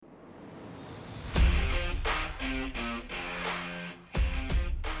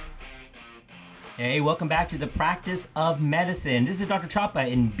Hey, welcome back to the Practice of Medicine. This is Dr. Chapa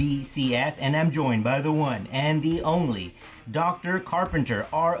in BCS, and I'm joined by the one and the only Dr. Carpenter,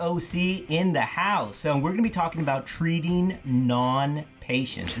 ROC, in the house. So we're going to be talking about treating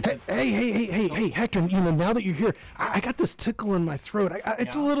non-patients. Hey, Hector, now that you're here, I got this tickle in my throat.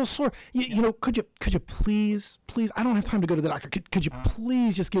 It's a little sore. Could you please, I don't have time to go to the doctor. Could you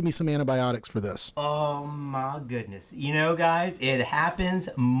please just give me some antibiotics for this? Oh my goodness. Guys, it happens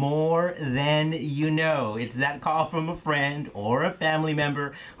more than you know. It's that call from a friend or a family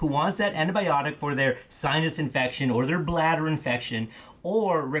member who wants that antibiotic for their sinus infection or their bladder infection,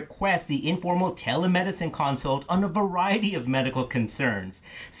 or request the informal telemedicine consult on a variety of medical concerns.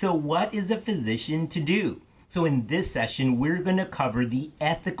 So what is a physician to do? So in this session, we're going to cover the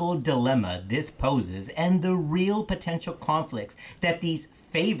ethical dilemma this poses and the real potential conflicts that these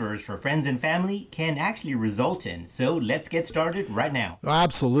favors for friends and family can actually result in. So let's get started right now.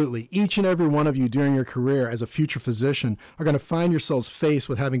 Absolutely. Each and every one of you during your career as a future physician are going to find yourselves faced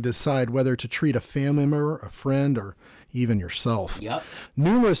with having to decide whether to treat a family member, a friend, or even yourself. Yep.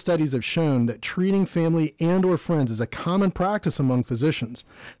 Numerous studies have shown that treating family and or friends is a common practice among physicians.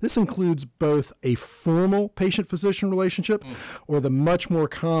 This includes both a formal patient-physician relationship or the much more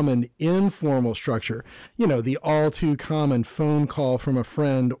common informal structure. The all too common phone call from a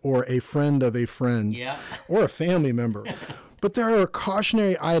friend or a friend of a friend or a family member. But there are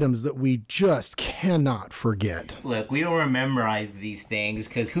cautionary items that we just cannot forget. Look, we don't memorize these things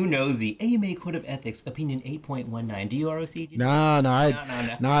because who knows the AMA Code of Ethics, Opinion 8.19. Do you, ROC? No,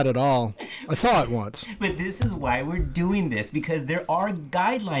 not at all. I saw it once. But this is why we're doing this, because there are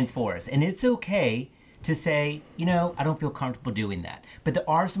guidelines for us, and it's okay to say, I don't feel comfortable doing that. But there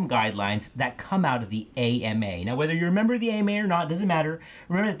are some guidelines that come out of the AMA. Now, whether you're a member of the AMA or not, doesn't matter.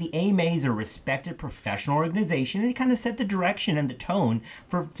 Remember that the AMA is a respected professional organization, and they kind of set the direction and the tone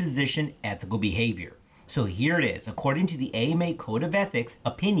for physician ethical behavior. So here it is. According to the AMA Code of Ethics,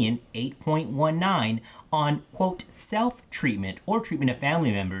 Opinion 8.19 on, quote, self-treatment or treatment of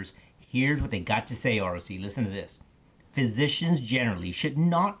family members, here's what they got to say, ROC. Listen to this. Physicians generally should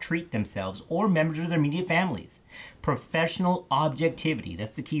not treat themselves or members of their immediate families. Professional objectivity,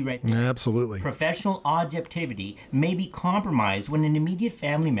 that's the key right there. Absolutely. Professional objectivity may be compromised when an immediate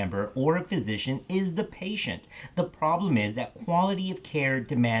family member or a physician is the patient. The problem is that quality of care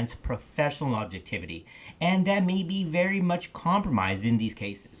demands professional objectivity, and that may be very much compromised in these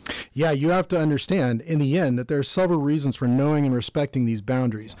cases. Yeah, you have to understand, in the end, that there are several reasons for knowing and respecting these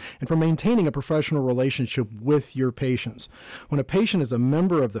boundaries and for maintaining a professional relationship with your patients. When a patient is a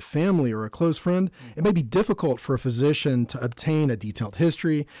member of the family or a close friend, it may be difficult for a physician to obtain a detailed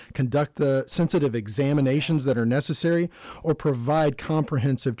history, conduct the sensitive examinations that are necessary, or provide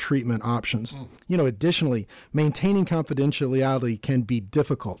comprehensive treatment options. Additionally, maintaining confidentiality can be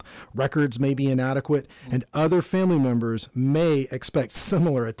difficult. Records may be inadequate, and other family members may expect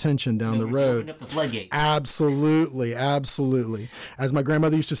similar attention down the road. Open up the floodgate. Absolutely. As my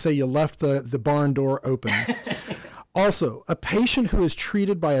grandmother used to say, you left the barn door open. Also, a patient who is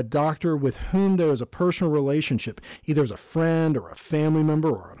treated by a doctor with whom there is a personal relationship, either as a friend or a family member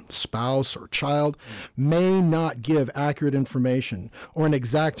or a spouse or child, may not give accurate information or an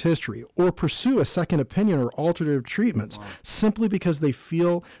exact history or pursue a second opinion or alternative treatments simply because they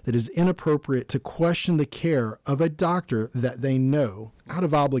feel that it is inappropriate to question the care of a doctor that they know out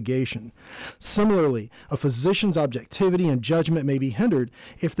of obligation. Similarly, a physician's objectivity and judgment may be hindered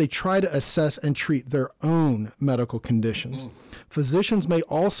if they try to assess and treat their own medical conditions. Physicians may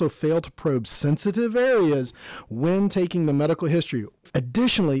also fail to probe sensitive areas when taking the medical history.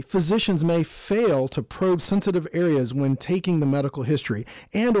 Additionally, physicians may fail to probe sensitive areas when taking the medical history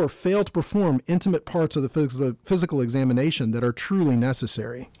and or fail to perform intimate parts of the physical examination that are truly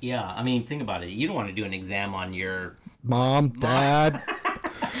necessary. Yeah, think about it. You don't want to do an exam on your mom, dad.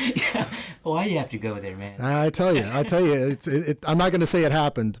 Yeah. Why do you have to go there, man? I tell you, I'm not going to say it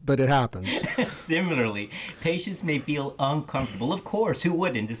happened, but it happens. Similarly, patients may feel uncomfortable, of course, who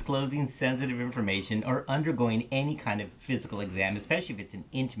wouldn't, disclosing sensitive information or undergoing any kind of physical exam, especially if it's an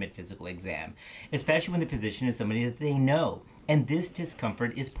intimate physical exam, especially when the physician is somebody that they know. And this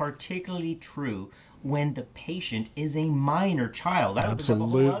discomfort is particularly true when the patient is a minor child. That opens up a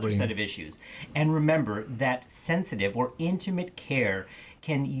whole other set of issues. And remember that sensitive or intimate care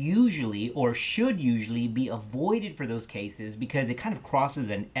can usually or should usually be avoided for those cases because it kind of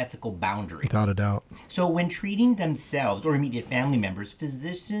crosses an ethical boundary. Without a doubt. So when treating themselves or immediate family members,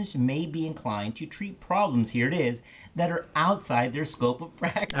 physicians may be inclined to treat problems, here it is, that are outside their scope of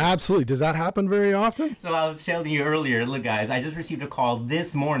practice. Absolutely. Does that happen very often? So I was telling you earlier, look guys, I just received a call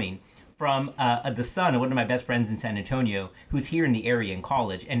this morning from the son of one of my best friends in San Antonio, who's here in the area in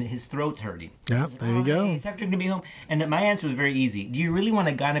college, and his throat's hurting. Yeah, there you go. Hey, is Hector going to be home? And my answer was very easy. Do you really want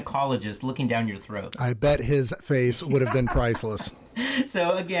a gynecologist looking down your throat? I bet his face would have been priceless.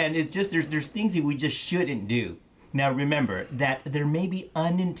 So again, it's just there's things that we just shouldn't do. Now remember that there may be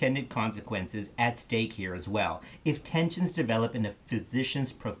unintended consequences at stake here as well. If tensions develop in a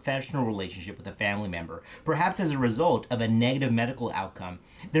physician's professional relationship with a family member, perhaps as a result of a negative medical outcome,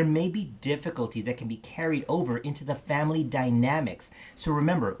 there may be difficulty that can be carried over into the family dynamics. So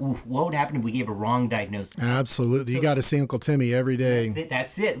remember, what would happen if we gave a wrong diagnosis? Absolutely. You got to see Uncle Timmy every day.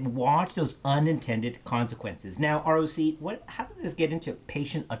 That's it. Watch those unintended consequences. Now, ROC, how does this get into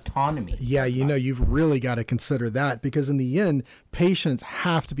patient autonomy? Yeah, you've really got to consider that, because in the end, patients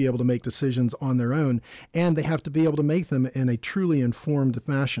have to be able to make decisions on their own, and they have to be able to make them in a truly informed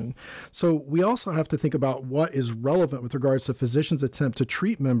fashion. So we also have to think about what is relevant with regards to physicians' attempt to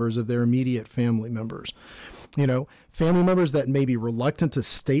treat members of their immediate family members. Family members that may be reluctant to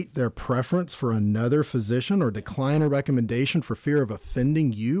state their preference for another physician or decline a recommendation for fear of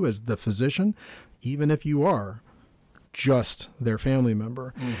offending you as the physician, even if you are just their family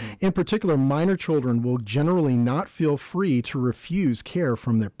member. Mm-hmm. In particular, minor children will generally not feel free to refuse care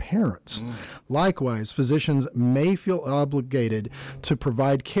from their parents. Likewise, physicians may feel obligated to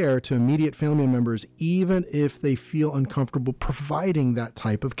provide care to immediate family members even if they feel uncomfortable providing that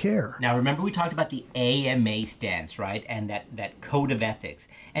type of care. Now, remember we talked about the AMA stance, right? And that code of ethics.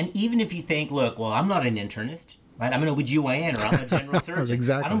 And even if you think, look, well, I'm not an internist, right? I'm an OBGYN or I'm a general surgeon.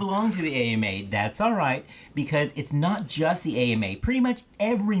 Exactly. I don't belong to the AMA. That's all right, because it's not just the AMA. Pretty much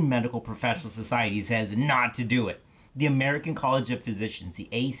every medical professional society says not to do it. The American College of Physicians, the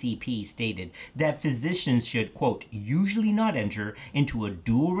ACP, stated that physicians should, quote, usually not enter into a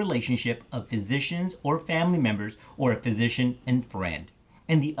dual relationship of physicians or family members or a physician and friend.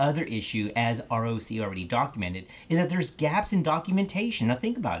 And the other issue, as ROC already documented, is that there's gaps in documentation. Now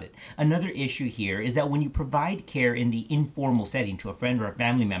think about it. Another issue here is that when you provide care in the informal setting to a friend or a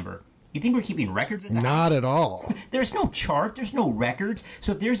family member, you think we're keeping records of that? Not at all. There's no chart. There's no records.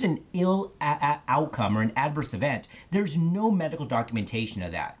 So if there's an ill outcome or an adverse event, there's no medical documentation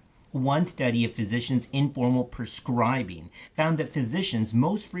of that. One study of physicians' informal prescribing found that physicians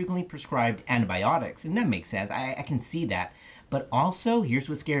most frequently prescribed antibiotics, and that makes sense. I can see that. But also, here's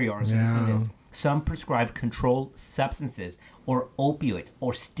what's scary, some prescribed controlled substances or opioids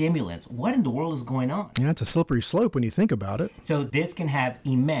or stimulants. What in the world is going on? Yeah, it's a slippery slope when you think about it. So this can have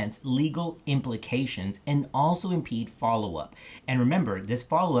immense legal implications and also impede follow-up. And remember, this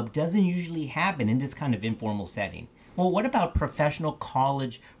follow-up doesn't usually happen in this kind of informal setting. Well, what about professional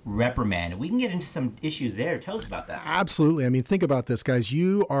college reprimand? We can get into some issues there. Tell us about that. Absolutely. I mean, think about this, guys.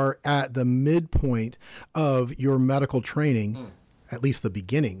 You are at the midpoint of your medical training, at least the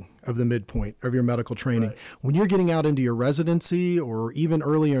beginning of the midpoint of your medical training. Right. When you're getting out into your residency or even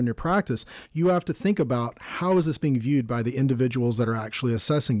earlier in your practice, you have to think about how is this being viewed by the individuals that are actually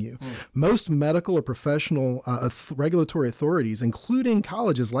assessing you. Most medical or professional regulatory authorities, including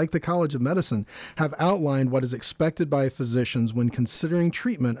colleges like the College of Medicine, have outlined what is expected by physicians when considering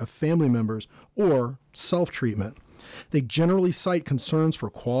treatment of family members or self-treatment. They generally cite concerns for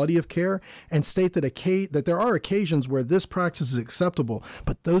quality of care and state that there are occasions where this practice is acceptable,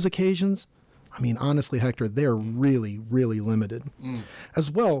 but those occasions, I mean, honestly, Hector, they're really, really limited.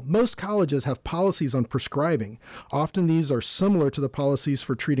 As well, most colleges have policies on prescribing. Often these are similar to the policies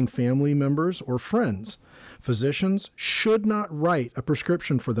for treating family members or friends. Physicians should not write a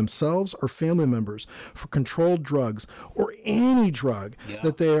prescription for themselves or family members for controlled drugs or any drug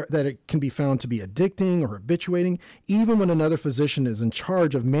that it can be found to be addicting or habituating, even when another physician is in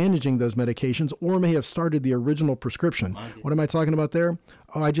charge of managing those medications or may have started the original prescription. What am I talking about there?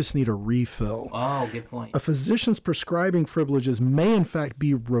 Oh, I just need a refill. Oh, good point. A physician's prescribing privileges may in fact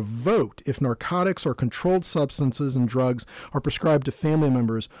be revoked if narcotics or controlled substances and drugs are prescribed to family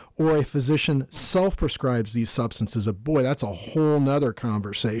members or a physician self-prescribes these substances. Boy, that's a whole nother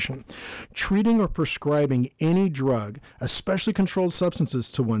conversation. Treating or prescribing any drug, especially controlled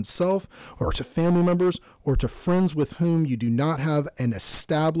substances, to oneself or to family members or to friends with whom you do not have an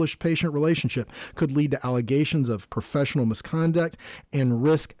established patient relationship could lead to allegations of professional misconduct and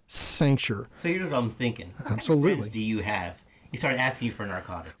risk censure. So here's what I'm thinking. Absolutely. What kind of friends do you have He started asking you for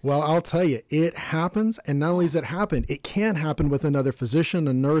narcotics. Well, I'll tell you, it happens. And not only does it happen, it can happen with another physician,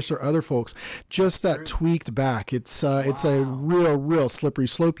 a nurse, or other folks. Just that tweaked back. It's a real slippery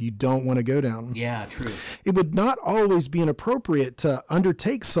slope you don't want to go down. Yeah, true. It would not always be inappropriate to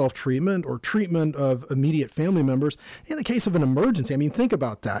undertake self-treatment or treatment of immediate family members in the case of an emergency. I mean, think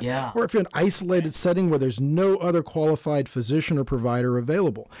about that. Yeah. Or if you're in an isolated setting where there's no other qualified physician or provider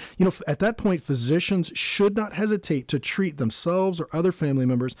available. At that point, physicians should not hesitate to treat themselves or other family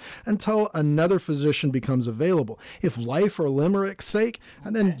members until another physician becomes available. If life or limb are at stake,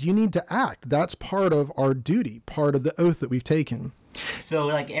 and then you need to act. That's part of our duty, part of the oath that we've taken. So,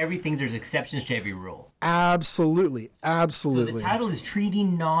 like everything, there's exceptions to every rule. Absolutely. So the title is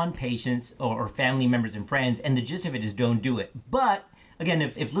Treating Non-Patients or Family Members and Friends, and the gist of it is don't do it. But again,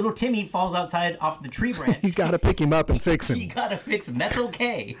 if little Timmy falls outside off the tree branch, you got to pick him up and fix him. You got to fix him. That's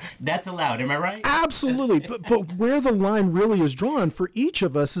okay. That's allowed. Am I right? Absolutely. But where the line really is drawn for each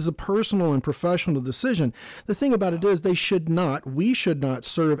of us is a personal and professional decision. The thing about it is we should not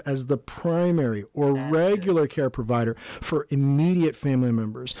serve as the primary or regular care provider for immediate family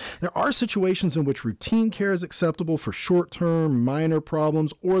members. There are situations in which routine care is acceptable for short-term, minor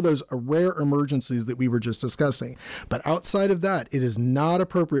problems, or those rare emergencies that we were just discussing. But outside of that, it is not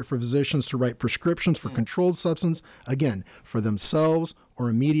appropriate for physicians to write prescriptions for controlled substance, again, for themselves or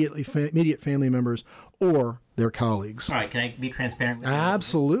immediate family members or their colleagues. All right, can I be transparent with you?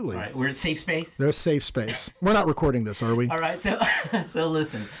 Absolutely. All right, we're in a safe space? There's safe space. We're not recording this, are we? All right, so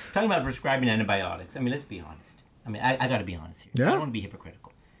listen, talking about prescribing antibiotics, I mean, let's be honest. I mean, I got to be honest here. Yeah. I don't want to be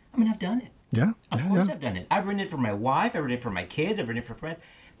hypocritical. I mean, I've done it. Yeah. Of course I've done it. I've written it for my wife, I've written it for my kids, I've written it for friends.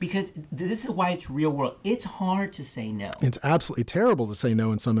 Because this is why it's real world. It's hard to say no. It's absolutely terrible to say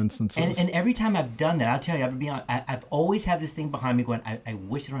no in some instances. And every time I've done that, I'll tell you, I've always had this thing behind me going, I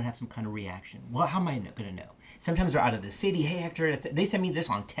wish I don't have some kind of reaction. Well, how am I going to know? Sometimes they're out of the city. Hey, Hector, they send me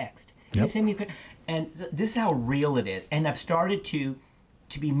this on text. Yep. They send me, and this is how real it is. And I've started to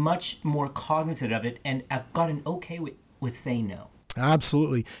be much more cognizant of it, and I've gotten okay with saying no.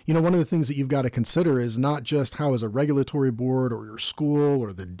 Absolutely. One of the things that you've got to consider is not just how is a regulatory board or your school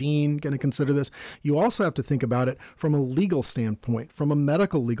or the dean going to consider this. You also have to think about it from a legal standpoint, from a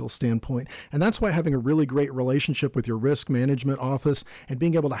medical legal standpoint. And that's why having a really great relationship with your risk management office and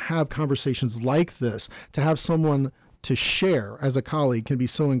being able to have conversations like this, to have someone to share as a colleague can be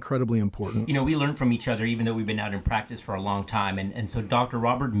so incredibly important. We learn from each other, even though we've been out in practice for a long time. And so Dr.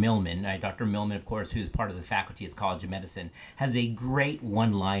 Robert Millman, Dr. Millman, of course, who's part of the faculty at the College of Medicine, has a great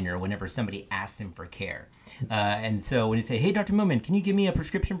one-liner whenever somebody asks him for care. And so when you say, hey, Dr. Millman, can you give me a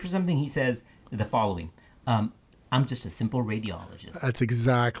prescription for something? He says the following, I'm just a simple radiologist. That's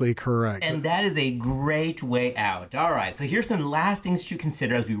exactly correct. And that is a great way out. All right, so here's some last things to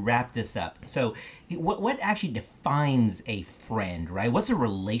consider as we wrap this up. So what actually defines a friend, right? What's a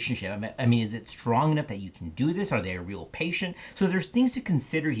relationship? I mean, is it strong enough that you can do this? Are they a real patient? So there's things to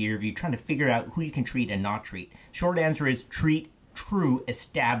consider here if you're trying to figure out who you can treat and not treat. Short answer is treat true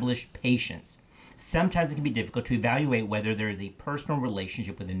established patients. Sometimes it can be difficult to evaluate whether there is a personal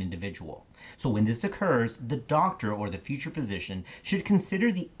relationship with an individual. So when this occurs, the doctor or the future physician should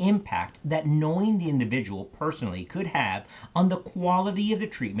consider the impact that knowing the individual personally could have on the quality of the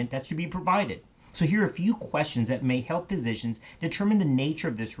treatment that should be provided. So here are a few questions that may help physicians determine the nature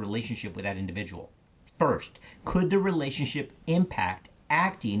of this relationship with that individual. First, could the relationship impact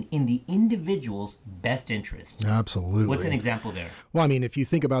acting in the individual's best interest? Absolutely. What's an example there? Well, I mean, if you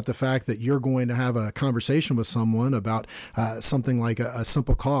think about the fact that you're going to have a conversation with someone about something like a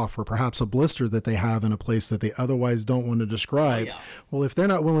simple cough or perhaps a blister that they have in a place that they otherwise don't want to describe, well, if they're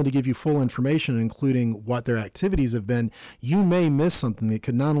not willing to give you full information, including what their activities have been, you may miss something that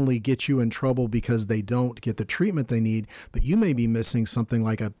could not only get you in trouble because they don't get the treatment they need, but you may be missing something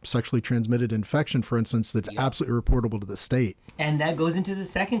like a sexually transmitted infection, for instance, that's absolutely reportable to the state. And that goes into the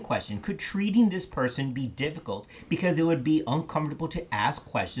second question. Could treating this person be difficult because it would be uncomfortable to ask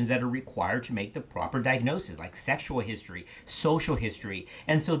questions that are required to make the proper diagnosis, like sexual history, social history?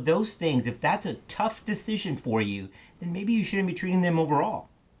 And so those things, if that's a tough decision for you, then maybe you shouldn't be treating them overall.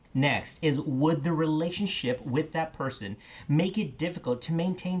 Next is, would the relationship with that person make it difficult to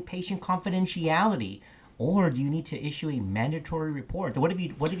maintain patient confidentiality? Or do you need to issue a mandatory report? What if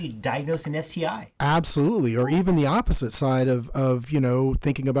you diagnose an STI? Absolutely. Or even the opposite side of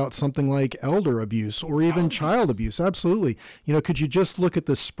thinking about something like elder abuse or even child abuse. Absolutely. Could you just look at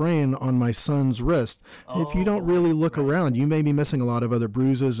the sprain on my son's wrist? If you don't really look around, you may be missing a lot of other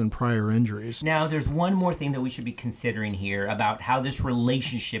bruises and prior injuries. Now, there's one more thing that we should be considering here about how this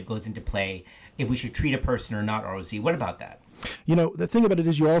relationship goes into play, if we should treat a person or not, ROC. What about that? You know, the thing about it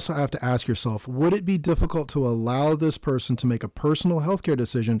is you also have to ask yourself, would it be difficult to allow this person to make a personal healthcare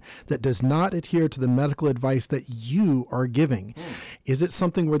decision that does not adhere to the medical advice that you are giving? Is it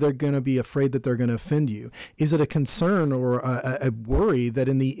something where they're going to be afraid that they're going to offend you? Is it a concern or a worry that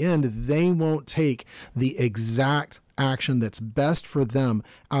in the end they won't take the exact action that's best for them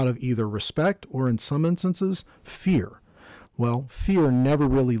out of either respect or, in some instances, fear? Well, fear never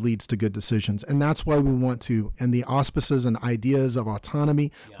really leads to good decisions. And that's why we want to, in the auspices and ideas of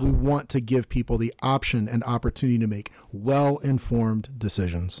autonomy, we want to give people the option and opportunity to make well-informed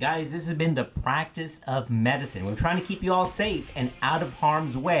decisions. Guys, this has been the Practice of Medicine. We're trying to keep you all safe and out of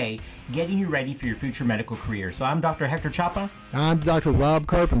harm's way, getting you ready for your future medical career. So I'm Dr. Hector Chapa. I'm Dr. Rob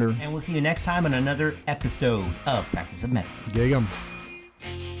Carpenter. And we'll see you next time on another episode of Practice of Medicine. Gig 'em.